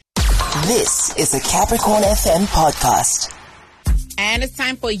This is the Capricorn FM podcast. And it's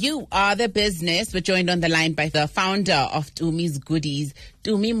time for You Are The Business. We're joined on the line by the founder of Tumi's Goodies,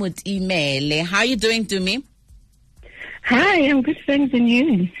 Tumi Motimele. How are you doing, Tumi? Hi, I'm good, thanks, and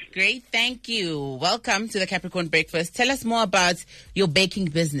you? Great, thank you. Welcome to the Capricorn Breakfast. Tell us more about your baking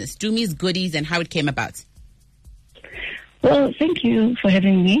business, Tumi's Goodies, and how it came about. Well, thank you for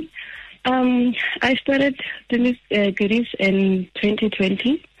having me. I started Tumi's Goodies in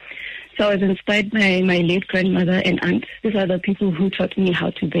 2020. So I was inspired by my late grandmother and aunt. These are the people who taught me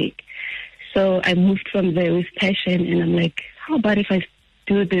how to bake. So I moved from there with passion, and I'm like, how about if I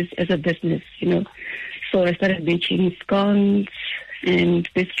do this as a business, So I started baking scones and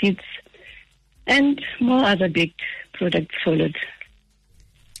biscuits, and more other baked products followed.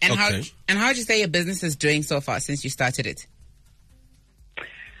 And how would you say your business is doing so far since you started it?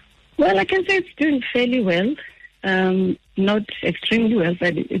 Well, I can say it's doing fairly well. Not extremely well,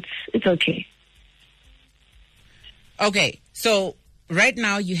 but it's okay. Okay, so right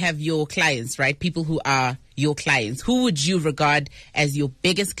now you have your clients, right? People who are your clients. Who would you regard as your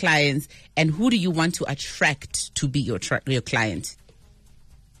biggest clients, and who do you want to attract to be your client?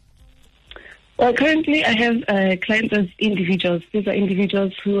 Well, currently I have clients as individuals. These are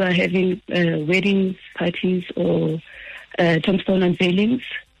individuals who are having weddings, parties, or tombstone unveilings,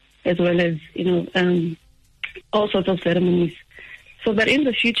 as well as, all sorts of ceremonies. So, but in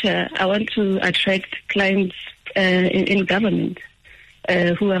the future, I want to attract clients in government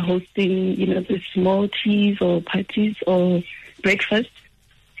who are hosting, the small teas or parties or breakfast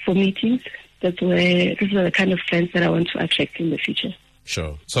for meetings. These are the kind of clients that I want to attract in the future.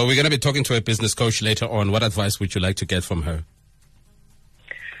 Sure. So we're going to be talking to a business coach later on. What advice would you like to get from her?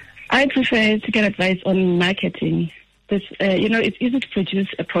 I prefer to get advice on marketing. It's easy to produce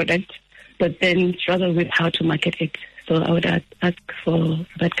a product, but then struggle with how to market it. So I would ask for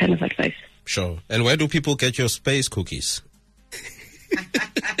that kind of advice. Sure. And where do people get your space cookies?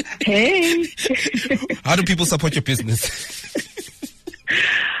 Hey. How do people support your business?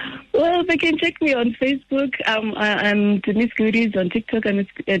 Well, they can check me on Facebook. I'm Tumi's Goodies. On TikTok, I'm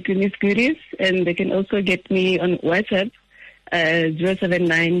Tumi's Goodies. And they can also get me on WhatsApp,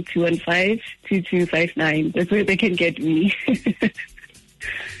 079-215-2259. That's where they can get me.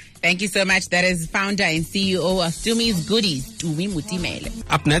 Thank you so much. That is founder and CEO of Tumi's Goodies, Tumi Motimele.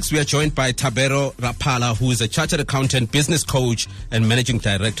 Up next, we are joined by Thabelo Raphala, who is a chartered accountant, business coach, and managing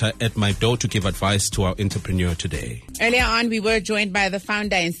director at My Dough, to give advice to our entrepreneur today. Earlier on, we were joined by the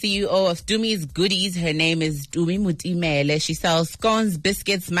founder and CEO of Tumi's Goodies. Her name is Tumi Motimele. She sells scones,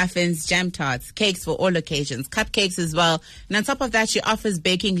 biscuits, muffins, jam tarts, cakes for all occasions, cupcakes as well. And on top of that, she offers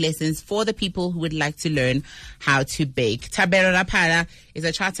baking lessons for the people who would like to learn how to bake. Thabelo Raphala is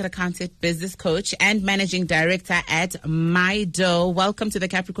a chartered accountant, business coach, and managing director at My Dough. Welcome to the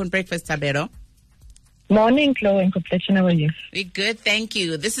Capricorn Breakfast, Thabelo. Morning, Chloe and Complexion. How are you? We're good, thank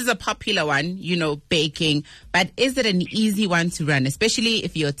you. This is a popular one, baking, but is it an easy one to run, especially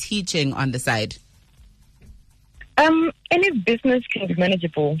if you're teaching on the side? Any business can be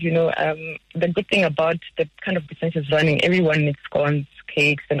manageable. The good thing about the kind of business is running, everyone needs scones,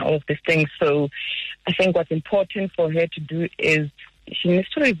 cakes, and all of these things. So I think what's important for her to do is she needs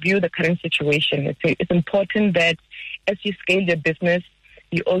to review the current situation. It's important that as you scale your business,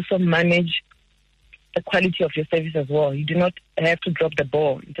 you also manage the quality of your service as well. You do not have to drop the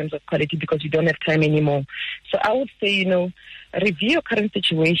ball in terms of quality because you don't have time anymore. So I would say, review your current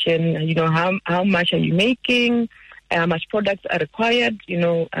situation. How much are you making? How much products are required,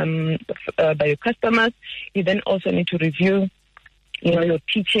 by your customers. You then also need to review, your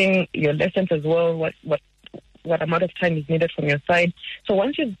teaching, your lessons as well. What amount of time is needed from your side. So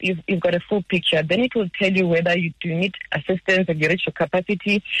once you've got a full picture, then it will tell you whether you do need assistance, if you reach your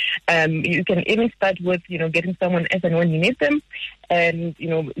capacity. You can even start with, getting someone as and when you need them, and,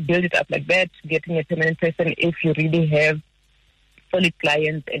 build it up like that, getting a permanent person if you really have solid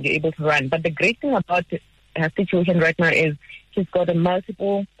clients and you're able to run. But the great thing about her situation right now is she's got a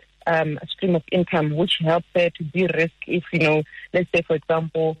multiple stream of income, which helps her to de-risk if, let's say, for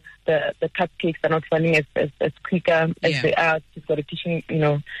example, the cupcakes are not running as quicker as they are. She's got a teaching,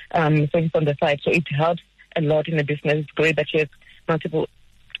 service on the side. So it helps a lot in the business. It's great that she has multiple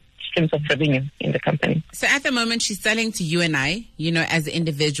streams of revenue in the company. So at the moment, she's selling to you and I, as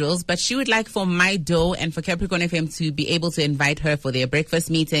individuals, but she would like for My Dough and for Capricorn FM to be able to invite her for their breakfast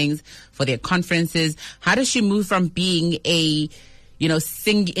meetings, for their conferences. How does she move from being a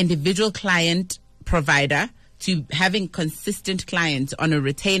individual client provider to having consistent clients on a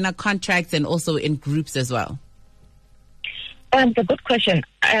retainer contract and also in groups as well? It's a good question.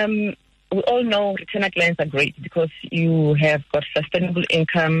 We all know retainer clients are great because you have got sustainable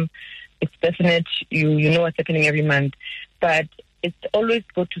income. it's definite. You know what's happening every month. But it's always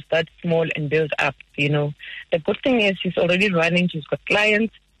good to start small and build up, you know. The good thing is she's already running, she's got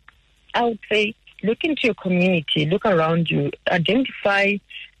clients. I would say look into your community, look around you, identify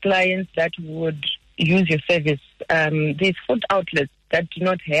clients that would use your service. There's food outlets that do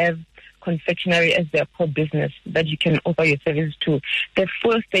not have confectionery as their core business that you can offer your service to. There are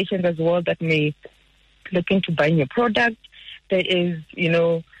fuel stations as well that may look into buying your product. There is, you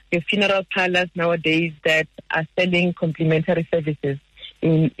know, your funeral parlors nowadays that are selling complimentary services.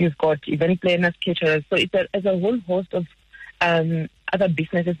 You've got event planners, caterers. So it's a whole host of other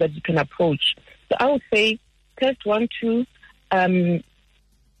businesses that you can approach. So I would say test 1, 2,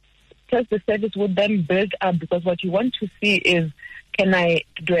 test the service with them, build up, because what you want to see is,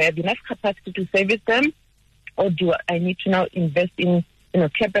 do I have enough capacity to service them, or do I need to now invest in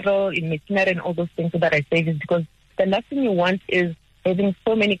capital, in machinery and all those things so that I service? Because the last thing you want is having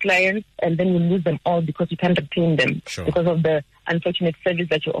so many clients and then you lose them all because you can't retain them because of the unfortunate service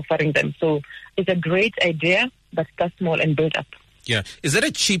that you're offering them. So it's a great idea, but start small and build up. Yeah. Is that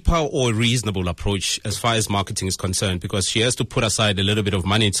a cheaper or reasonable approach as far as marketing is concerned? Because she has to put aside a little bit of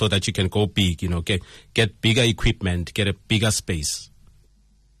money so that you can go big, get bigger equipment, get a bigger space.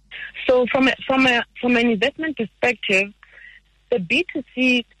 So from an investment perspective, the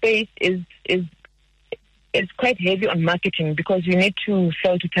B2C space is quite heavy on marketing because you need to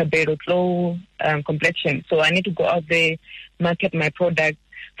sell to Thabelo, low complexion. So I need to go out there, market my product.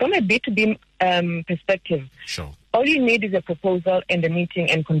 From a B2B perspective, all you need is a proposal and a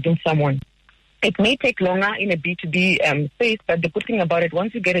meeting and convince someone. It may take longer in a B2B space, but the good thing about it,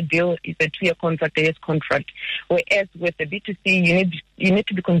 once you get a deal, it's a 2-year contract, a year's contract. Whereas with the B2C, you need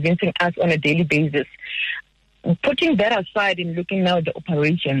to be convincing us on a daily basis. Putting that aside and looking now at the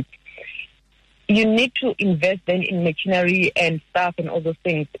operations, you need to invest then in machinery and staff and all those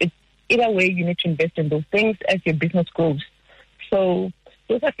things. It's either way, you need to invest in those things as your business grows. So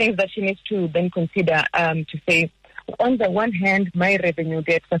those are things that she needs to then consider to say, on the one hand, my revenue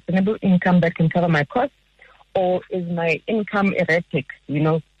gets sustainable income that can cover my costs, or is my income erratic,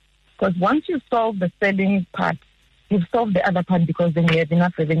 Because once you solve the selling part, you've solved the other part because then you have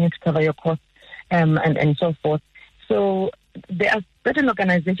enough revenue to cover your costs and so forth. So there are certain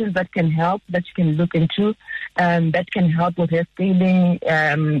organizations that can help, that you can look into, that can help with her scaling,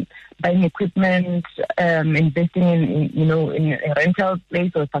 buying equipment, investing in a rental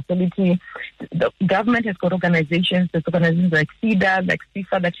place or facility. The government has got organizations. There's organizations like CEDA, like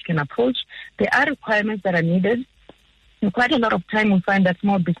CIFA that you can approach. There are requirements that are needed. And quite a lot of time we find that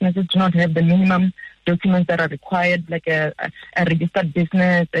small businesses do not have the minimum documents that are required, like a registered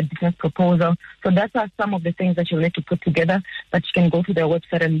business, a business proposal. So that's some of the things that you'll need to put together, but you can go to their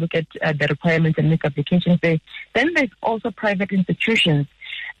website and look at the requirements and make applications there. Then there's also private institutions.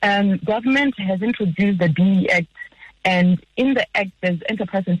 Government has introduced the BE Act, and in the Act there's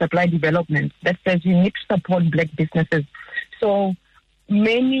enterprise and supply development that says you need to support black businesses. So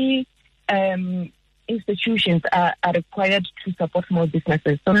many institutions are required to support small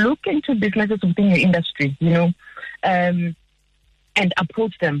businesses. So look into businesses within your industry, and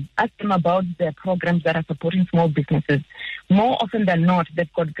approach them. Ask them about their programs that are supporting small businesses. More often than not,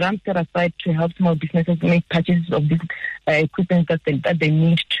 they've got grants set aside to help small businesses make purchases of this equipment that they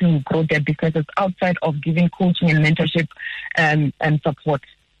need to grow their businesses outside of giving coaching and mentorship and support.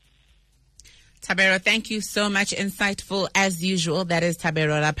 Thabelo, thank you so much. Insightful as usual. That is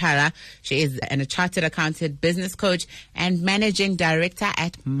Thabelo Raphala. She is a chartered accountant, business coach, and managing director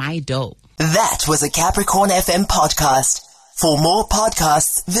at MyDough. That was a Capricorn FM podcast. For more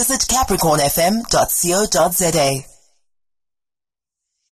podcasts, visit capricornfm.co.za.